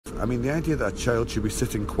I mean, the idea that a child should be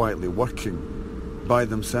sitting quietly working by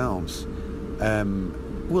themselves,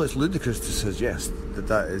 well, it's ludicrous to suggest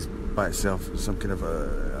that is by itself some kind of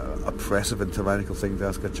a oppressive and tyrannical thing to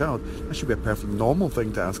ask a child. That should be a perfectly normal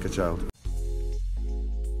thing to ask a child.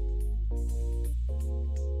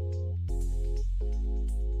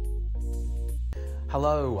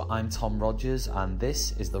 Hello, I'm Tom Rogers, and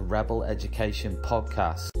this is the Rebel Education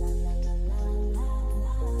Podcast.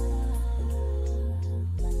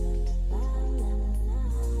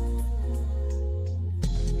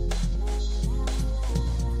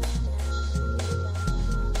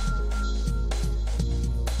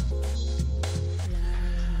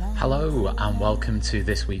 Hello and welcome to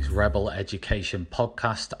this week's Rebel Education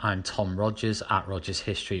Podcast. I'm Tom Rogers at Rogers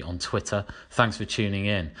History on Twitter. Thanks for tuning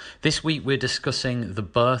in. This week we're discussing the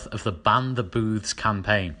birth of the Ban the Booths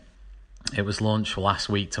campaign. It was launched last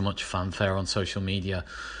week to much fanfare on social media.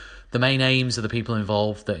 The main aims of the people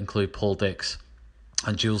involved, that include Paul Dix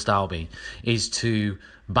and Jules Dalby, is to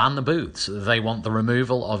ban the booths. They want the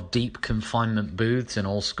removal of deep confinement booths in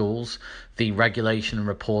all schools, the regulation and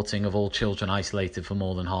reporting of all children isolated for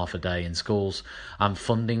more than half a day in schools, and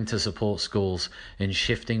funding to support schools in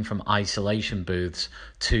shifting from isolation booths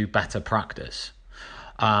to better practice.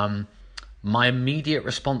 My immediate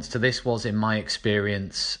response to this was, in my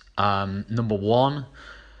experience, number one,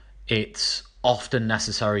 it's often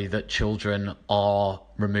necessary that children are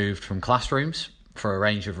removed from classrooms for a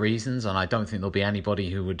range of reasons, and I don't think there'll be anybody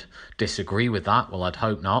who would disagree with that. Well, I'd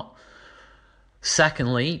hope not.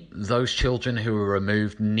 Secondly, those children who are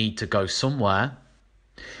removed need to go somewhere,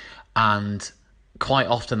 and quite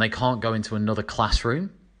often they can't go into another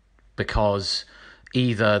classroom because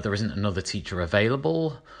either there isn't another teacher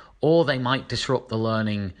available, or they might disrupt the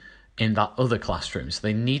learning in that other classroom. So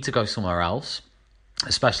they need to go somewhere else,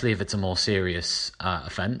 especially if it's a more serious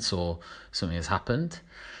offence or something has happened.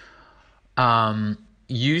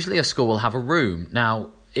 Usually a school will have a room. Now,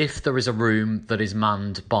 if there is a room that is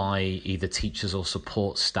manned by either teachers or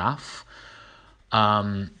support staff,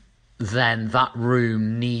 then that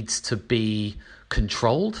room needs to be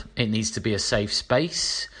controlled. It needs to be a safe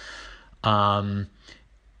space. It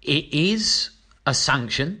is a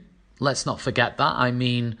sanction. Let's not forget that. I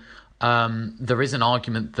mean, there is an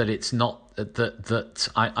argument that it's not that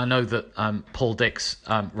I know that Paul Dix,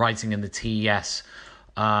 writing in the TES,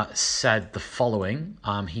 said the following.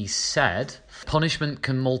 He said, punishment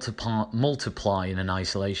can multiply in an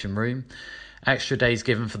isolation room. Extra days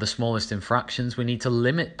given for the smallest infractions. We need to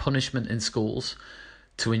limit punishment in schools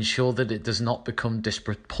to ensure that it does not become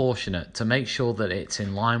disproportionate, to make sure that it's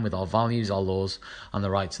in line with our values, our laws, and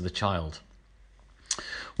the rights of the child.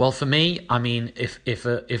 Well, for me, I mean, if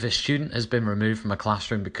a student has been removed from a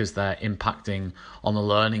classroom because they're impacting on the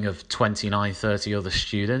learning of 29, 30 other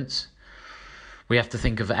students, we have to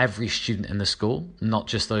think of every student in the school, not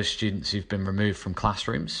just those students who've been removed from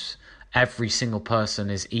classrooms. Every single person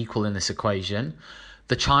is equal in this equation.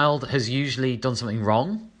 The child has usually done something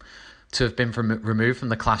wrong to have been removed from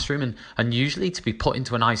the classroom, and usually to be put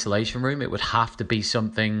into an isolation room, it would have to be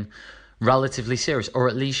something relatively serious, or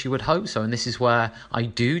at least you would hope so. And this is where I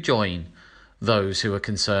do join those who are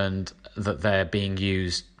concerned that they're being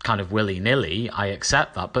used kind of willy-nilly. I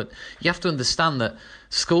accept that, but you have to understand that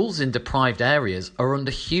schools in deprived areas are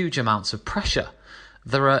under huge amounts of pressure.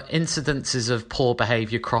 There are incidences of poor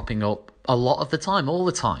behaviour cropping up a lot of the time, all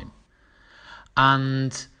the time.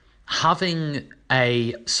 And having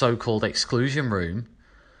a so-called exclusion room,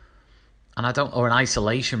 or an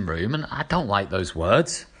isolation room, and I don't like those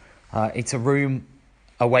words. It's a room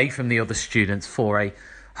away from the other students for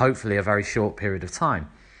hopefully a very short period of time.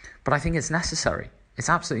 But I think it's necessary. It's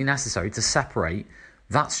absolutely necessary to separate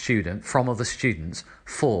that student from other students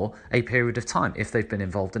for a period of time. If they've been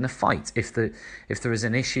involved in a fight, if there is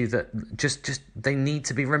an issue that just they need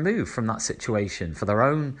to be removed from that situation for their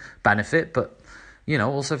own benefit, but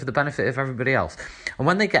also for the benefit of everybody else. And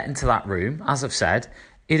when they get into that room, as I've said,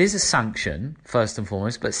 it is a sanction first and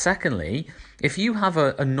foremost. But secondly, if you have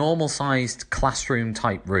a normal-sized classroom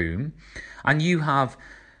type room and you have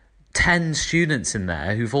 10 students in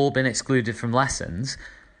there who've all been excluded from lessons,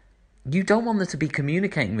 you don't want them to be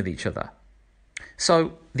communicating with each other.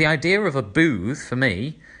 So the idea of a booth, for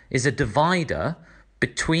me, is a divider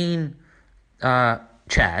between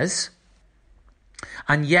chairs.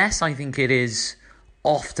 And yes, I think it is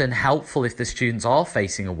often helpful if the students are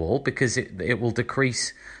facing a wall, because it will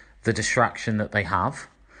decrease the distraction that they have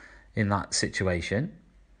in that situation.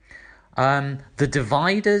 The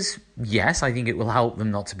dividers, yes, I think it will help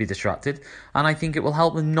them not to be distracted, and I think it will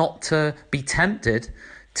help them not to be tempted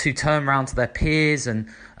to turn around to their peers and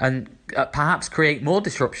perhaps create more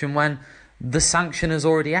disruption when the sanction has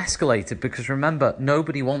already escalated, because remember,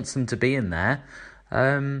 nobody wants them to be in there.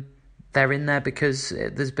 They're in there because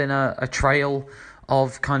there's been a trail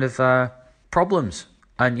of kind of problems.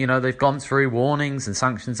 And, they've gone through warnings and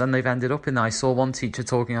sanctions, and they've ended up in there. I saw one teacher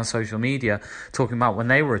talking on social media, talking about when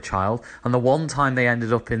they were a child, and the one time they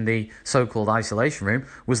ended up in the so-called isolation room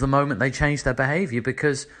was the moment they changed their behaviour,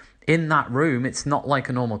 because in that room, it's not like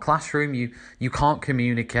a normal classroom. You can't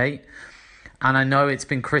communicate. And I know it's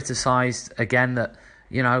been criticised, again, that,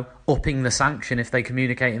 upping the sanction if they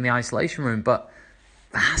communicate in the isolation room, but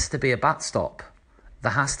there has to be a backstop.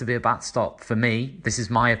 There has to be a backstop. For me, this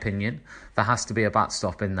is my opinion, there has to be a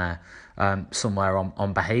backstop in there somewhere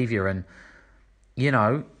on behaviour. And,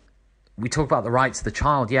 we talk about the rights of the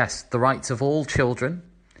child. Yes, the rights of all children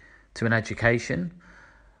to an education.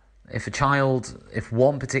 If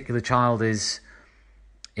one particular child is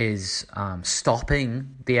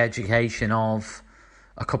stopping the education of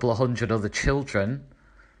a couple of hundred other children,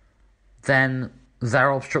 then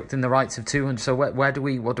they're obstructing the rights of 200. So what do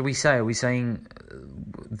we say? Are we saying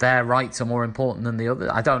their rights are more important than the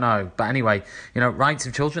other? I don't know. But anyway, rights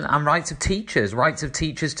of children and rights of teachers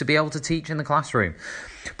to be able to teach in the classroom.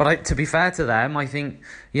 But to be fair to them, I think,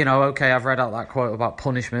 okay, I've read out that quote about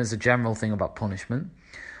punishment as a general thing about punishment.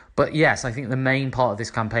 But yes, I think the main part of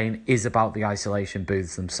this campaign is about the isolation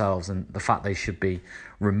booths themselves and the fact they should be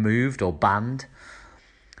removed or banned.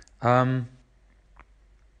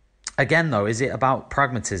 Again, though, is it about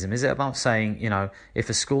pragmatism? Is it about saying, if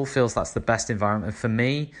a school feels that's the best environment? For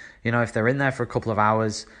me, if they're in there for a couple of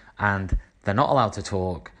hours and they're not allowed to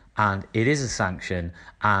talk and it is a sanction,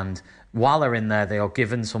 and while they're in there, they are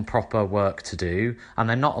given some proper work to do, and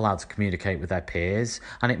they're not allowed to communicate with their peers.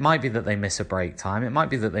 And it might be that they miss a break time. It might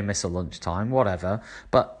be that they miss a lunch time, whatever.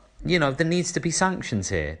 But, there needs to be sanctions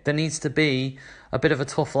here. There needs to be a bit of a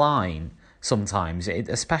tough line sometimes,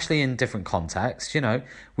 especially in different contexts.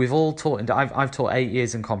 We've all taught, I've taught 8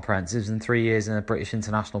 years in comprehensives and 3 years in a British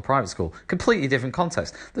international private school. Completely different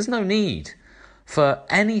context. There's no need for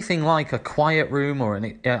anything like a quiet room or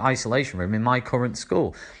an isolation room in my current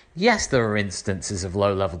school. Yes, there are instances of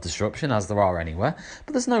low-level disruption, as there are anywhere,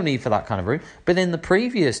 but there's no need for that kind of room. But in the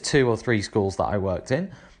previous 2 or 3 schools that I worked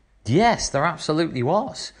in, yes, there absolutely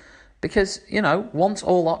was. Because, once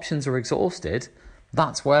all options are exhausted,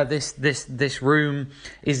 that's where this room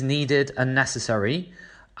is needed and necessary,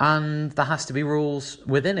 and there has to be rules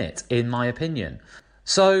within it, in my opinion.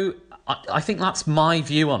 So I think that's my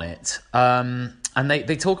view on it. And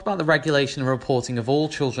they talk about the regulation and reporting of all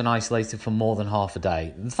children isolated for more than half a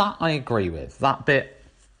day. That I agree with. That bit,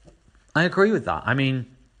 I agree with that. I mean,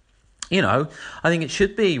 I think it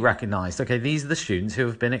should be recognised. Okay, these are the students who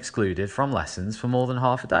have been excluded from lessons for more than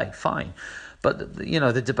half a day. Fine. But,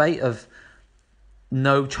 the debate of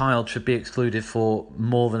no child should be excluded for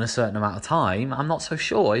more than a certain amount of time, I'm not so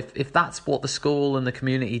sure. If that's what the school and the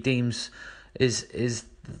community deems is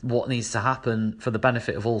what needs to happen for the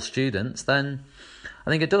benefit of all students, then I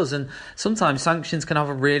think it does. And sometimes sanctions can have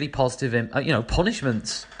a really positive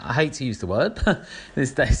punishments, I hate to use the word,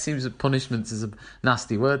 it seems that punishments is a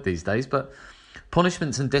nasty word these days, but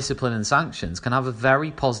punishments and discipline and sanctions can have a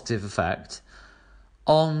very positive effect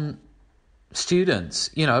on students,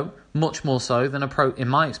 much more so than in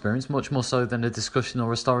my experience, much more so than a discussion or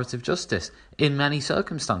restorative justice in many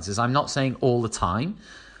circumstances. I'm not saying all the time.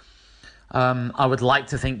 I would like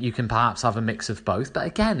to think you can perhaps have a mix of both. But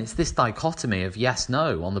again, it's this dichotomy of yes,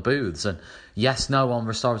 no on the booths and yes, no on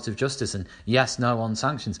restorative justice and yes, no on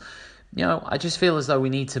sanctions. I just feel as though we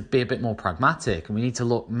need to be a bit more pragmatic and we need to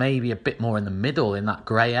look maybe a bit more in the middle, in that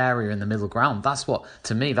grey area in the middle ground. That's what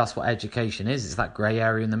education is. It's that grey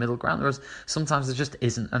area in the middle ground. Whereas sometimes there just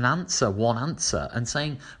isn't one answer. And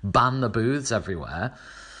saying ban the booths everywhere,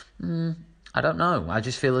 I don't know. I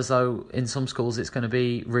just feel as though in some schools it's going to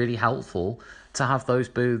be really helpful to have those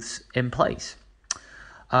booths in place.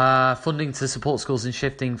 Funding to support schools in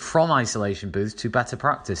shifting from isolation booths to better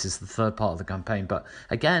practice is the third part of the campaign. But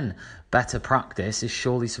again, better practice is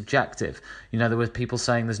surely subjective. There were people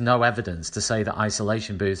saying there's no evidence to say that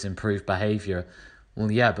isolation booths improve behaviour.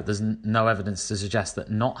 Well, yeah, but there's no evidence to suggest that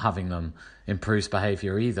not having them improves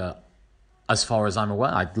behaviour either, as far as I'm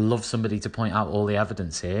aware. I'd love somebody to point out all the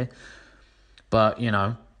evidence here. But,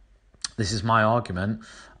 this is my argument.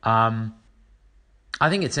 I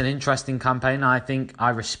think it's an interesting campaign. I think I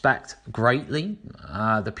respect greatly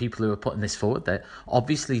the people who are putting this forward. They're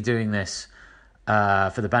obviously doing this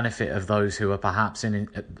for the benefit of those who are perhaps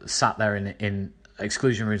sat there in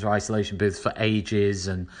exclusion rooms or isolation booths for ages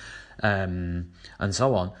and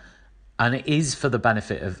so on. And it is for the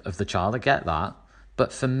benefit of the child. I get that.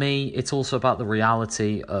 But for me, it's also about the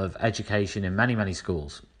reality of education in many, many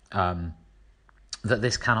schools. that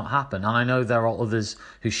this cannot happen. And I know there are others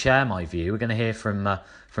who share my view. We're going to hear from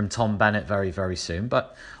Tom Bennett very, very soon.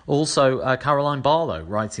 But also Caroline Barlow,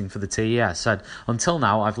 writing for the TES, said, "Until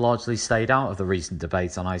now, I've largely stayed out of the recent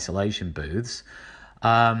debates on isolation booths.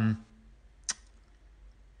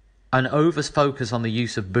 An over-focus on the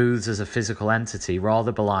use of booths as a physical entity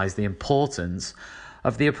rather belies the importance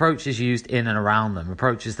of the approaches used in and around them,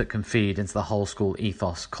 approaches that can feed into the whole school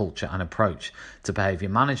ethos, culture and approach to behaviour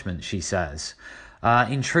management," she says.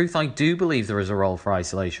 In truth, I do believe there is a role for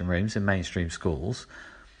isolation rooms in mainstream schools,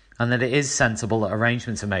 and that it is sensible that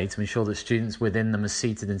arrangements are made to ensure that students within them are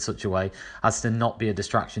seated in such a way as to not be a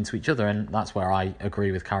distraction to each other, and that's where I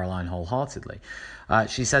agree with Caroline wholeheartedly.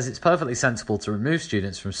 She says it's perfectly sensible to remove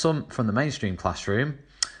students from the mainstream classroom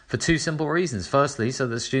for two simple reasons. Firstly, so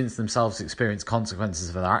that students themselves experience consequences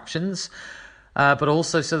of their actions, but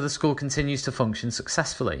also so the school continues to function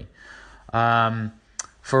successfully.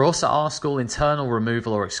 For us at our school, internal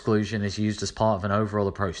removal or exclusion is used as part of an overall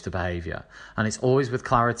approach to behaviour, and it's always with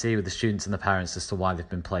clarity with the students and the parents as to why they've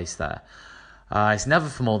been placed there. It's never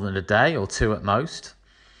for more than a day or two at most,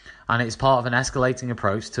 and it's part of an escalating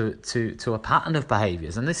approach to a pattern of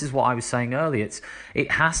behaviours. And this is what I was saying earlier.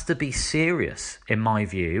 It has to be serious, in my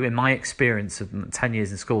view, in my experience of 10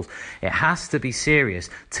 years in schools. It has to be serious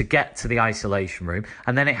to get to the isolation room,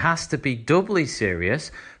 and then it has to be doubly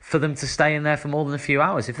serious for them to stay in there for more than a few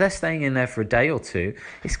hours. If they're staying in there for a day or two,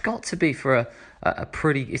 it's got to be for a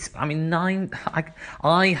pretty...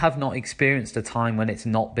 I have not experienced a time when it's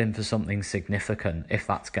not been for something significant, if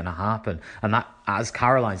that's going to happen. And that, as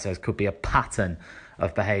Caroline says, could be a pattern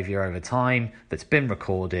of behaviour over time that's been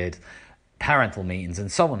recorded, parental meetings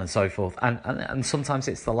and so on and so forth. And sometimes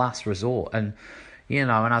it's the last resort. And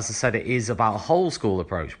and as I said, it is about a whole school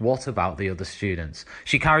approach. What about the other students?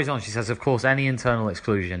 She carries on. She says, of course, any internal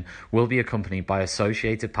exclusion will be accompanied by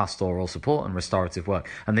associated pastoral support and restorative work.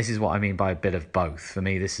 And this is what I mean by a bit of both. For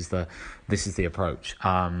me, this is the approach.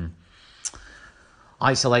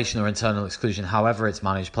 Isolation or internal exclusion, however it's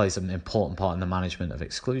managed, plays an important part in the management of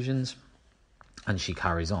exclusions. And she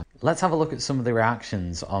carries on. Let's have a look at some of the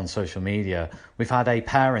reactions on social media. We've had a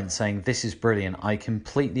parent saying, "This is brilliant. I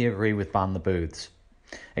completely agree with ban the booths.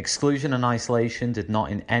 Exclusion and isolation did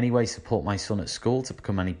not in any way support my son at school to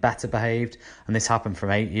become any better behaved, and this happened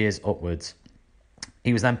from 8 years upwards.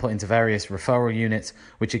 He was then put into various referral units,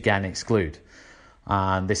 which again exclude."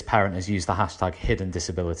 And this parent has used the hashtag hidden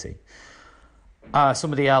disability.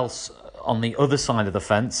 Somebody else on the other side of the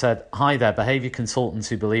fence said, "Hi there, behaviour consultants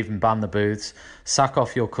who believe in ban the booths. Sack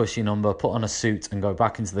off your cushy number, put on a suit and go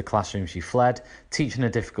back into the classroom she fled. Teach in a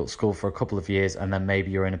difficult school for a couple of years and then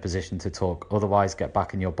maybe you're in a position to talk. Otherwise, get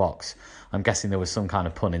back in your box." I'm guessing there was some kind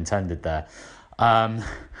of pun intended there.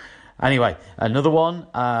 Anyway, another one.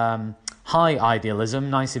 "Hi,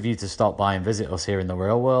 Idealism. Nice of you to stop by and visit us here in the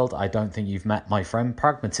real world. I don't think you've met my friend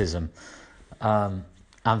Pragmatism."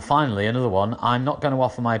 And finally, another one. "I'm not going to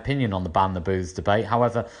offer my opinion on the ban the booths debate.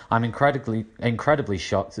 However, I'm incredibly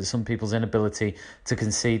shocked at some people's inability to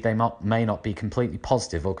concede they may not be completely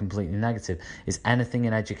positive or completely negative. Is anything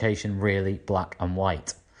in education really black and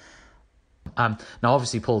white?" Now,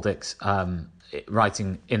 obviously, Paul Dix,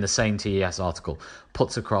 writing in the same TES article,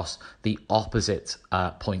 puts across the opposite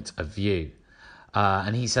point of view.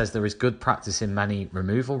 And he says there is good practice in many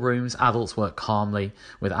removal rooms. Adults work calmly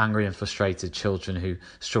with angry and frustrated children who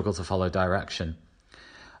struggle to follow direction.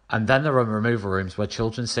 And then there are removal rooms where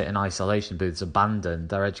children sit in isolation booths, abandoned,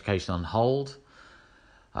 their education on hold.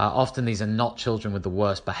 Often these are not children with the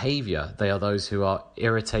worst behaviour. They are those who are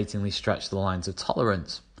irritatingly stretched the lines of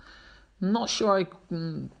tolerance. Not sure I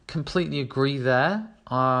completely agree there.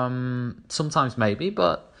 Sometimes maybe,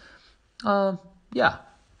 but yeah.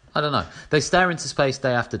 I don't know. They stare into space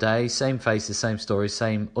day after day, same faces, same stories,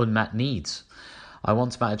 same unmet needs. I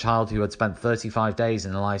once met a child who had spent 35 days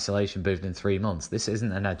in an isolation booth in 3 months. This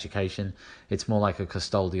isn't an education. It's more like a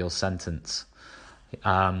custodial sentence.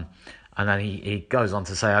 And then he goes on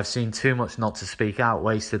to say, "I've seen too much not to speak out,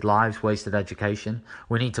 wasted lives, wasted education.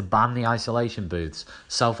 We need to ban the isolation booths.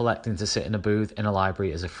 Self-electing to sit in a booth in a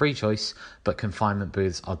library is a free choice, but confinement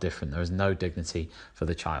booths are different. There is no dignity for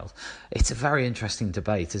the child." It's a very interesting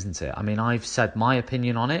debate, isn't it? I mean, I've said my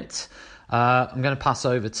opinion on it. I'm going to pass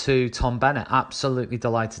over to Tom Bennett. Absolutely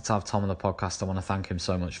delighted to have Tom on the podcast. I want to thank him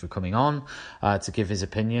so much for coming on to give his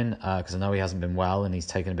opinion, because I know he hasn't been well and he's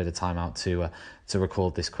taken a bit of time out to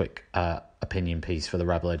record this quick opinion piece for the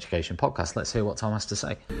Rebel Education podcast. Let's hear what Tom has to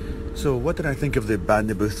say. So what did I think of the Ban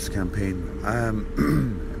the Booths campaign?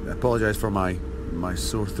 I apologise for my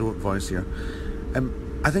sore throat voice here.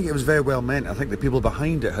 I think it was very well meant. I think the people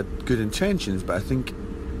behind it had good intentions, but I think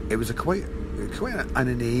it was quite an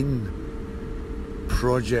inane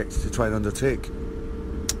project to try and undertake.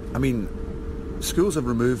 I mean, schools have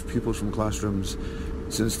removed pupils from classrooms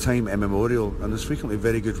since time immemorial, and there's frequently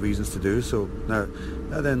very good reasons to do so. Now,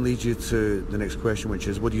 that then leads you to the next question, which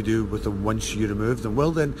is, what do you do with them once you remove them?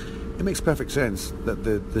 Well then, it makes perfect sense that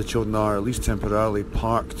the children are, at least temporarily,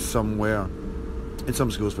 parked somewhere. In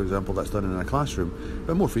some schools, for example, that's done in a classroom,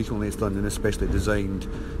 but more frequently it's done in a specially designed,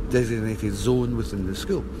 designated zone within the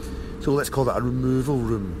school. So let's call that a removal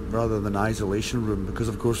room rather than isolation room, because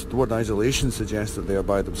of course the word isolation suggests that they are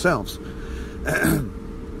by themselves.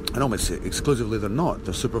 And almost exclusively they're not.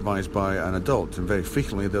 They're supervised by an adult, and very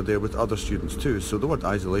frequently they're there with other students too. So the word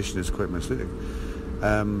isolation is quite misleading.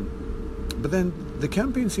 But then the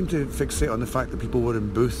campaign seemed to fixate on the fact that people were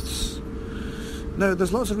in booths. Now,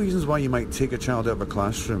 there's lots of reasons why you might take a child out of a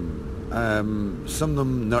classroom. Some of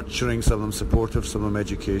them nurturing, some of them supportive, some of them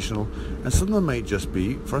educational, and some of them might just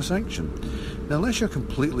be for a sanction. Now, unless you're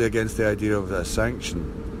completely against the idea of a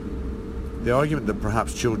sanction, the argument that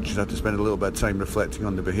perhaps children should have to spend a little bit of time reflecting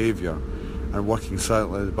on the behaviour and working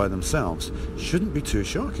silently by themselves shouldn't be too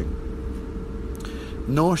shocking.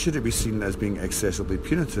 Nor should it be seen as being excessively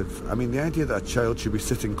punitive. I mean, the idea that a child should be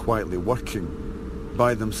sitting quietly working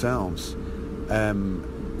by themselves,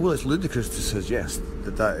 well, it's ludicrous to suggest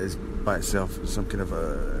that is by itself some kind of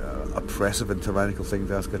oppressive and tyrannical thing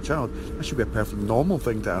to ask a child. That should be a perfectly normal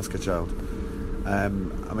thing to ask a child. I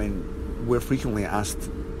mean, we're frequently asked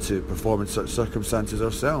to perform in such circumstances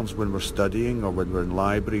ourselves when we're studying, or when we're in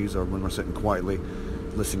libraries, or when we're sitting quietly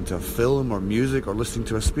listening to a film or music, or listening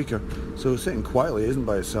to a speaker. So sitting quietly isn't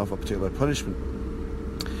by itself a particular punishment.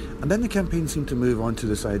 And then the campaign seemed to move on to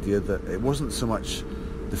this idea that it wasn't so much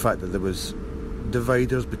the fact that there was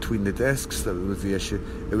dividers between the desks that was the issue.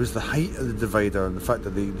 It was the height of the divider and the fact that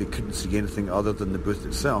they couldn't see anything other than the booth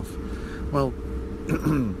itself. Well,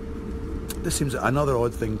 this seems another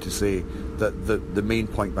odd thing to say, that the main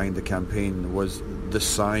point behind the campaign was the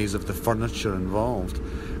size of the furniture involved.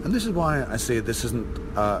 And this is why I say this isn't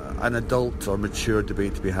an adult or mature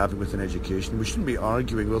debate to be having within education. We shouldn't be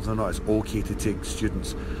arguing whether or not it's okay to take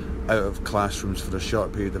students out of classrooms for a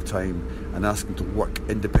short period of time and ask them to work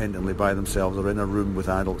independently by themselves or in a room with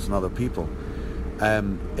adults and other people.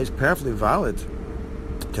 It's perfectly valid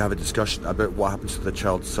to have a discussion about what happens to the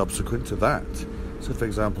child subsequent to that. So, for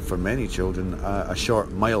example, for many children, a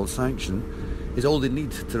short, mild sanction is all they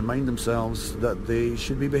need to remind themselves that they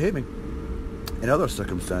should be behaving. In other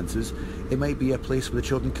circumstances, it might be a place where the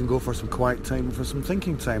children can go for some quiet time, for some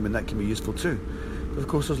thinking time, and that can be useful too. But of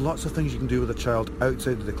course, there's lots of things you can do with a child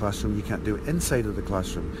outside of the classroom you can't do inside of the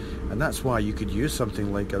classroom. And that's why you could use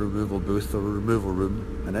something like a removal booth or a removal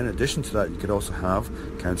room. And in addition to that, you could also have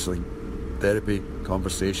counselling, therapy,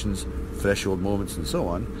 conversations, threshold moments, and so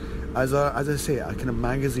on, as I say, a kind of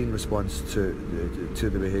magazine response to the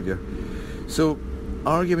behaviour. So,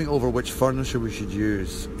 arguing over which furniture we should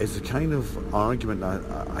use is the kind of argument that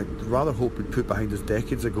I'd rather hope we'd put behind us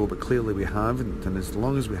decades ago, but clearly we haven't. And as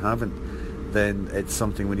long as we haven't, then it's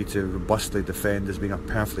something we need to robustly defend as being a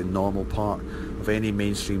perfectly normal part of any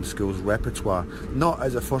mainstream school's repertoire. Not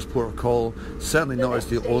as a first port of call, certainly not as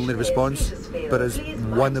the only response, but as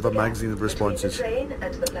one of a magazine of responses.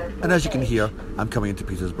 And as you can hear, I'm coming into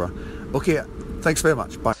Petersburg. Okay, thanks very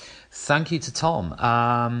much. Bye. Thank you to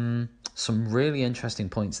Tom. Some really interesting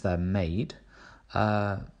points there made.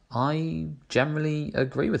 I generally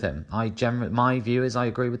agree with him. My view is I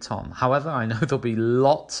agree with Tom. However, I know there'll be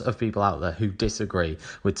lots of people out there who disagree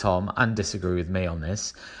with Tom and disagree with me on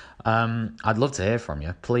this. I'd love to hear from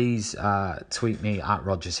you. Please tweet me at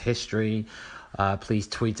Rogers History. Please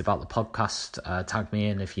tweet about the podcast. Tag me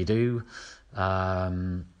in if you do.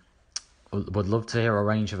 Would love to hear a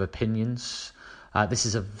range of opinions. This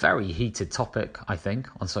is a very heated topic, I think,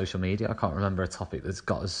 on social media. I can't remember a topic that's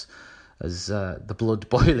got as the blood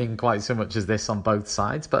boiling quite so much as this on both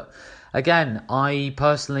sides. But again, I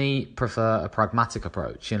personally prefer a pragmatic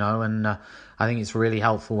approach, and I think it's really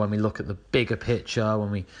helpful when we look at the bigger picture,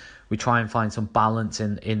 when we try and find some balance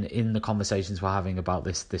in the conversations we're having about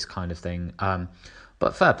this kind of thing.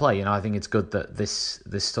 But fair play, I think it's good that this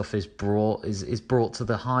stuff is brought to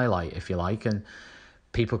the highlight, if you like, and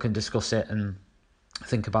people can discuss it and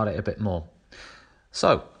think about it a bit more.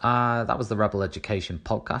 So, that was the Rebel Education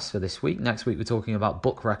podcast for this week. Next week, we're talking about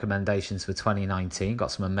book recommendations for 2019.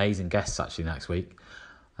 Got some amazing guests, actually, next week,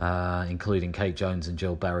 including Kate Jones and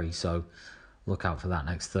Jill Berry. So, look out for that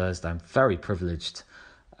next Thursday. I'm very privileged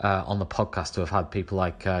on the podcast to have had people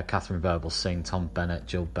like Catherine Burble-Singh, Tom Bennett,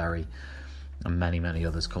 Jill Berry, and many, many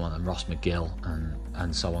others come on, and Ross McGill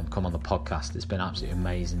and so on come on the podcast. It's been absolutely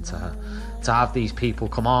amazing to have these people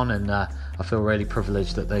come on, and I feel really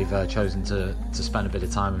privileged that they've chosen to spend a bit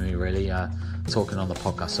of time with me, really. talking on the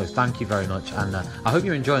podcast. So thank you very much, and I hope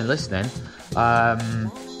you're enjoying listening.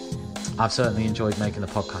 I've certainly enjoyed making the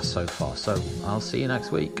podcast so far, so I'll see you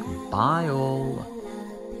next week. Bye all.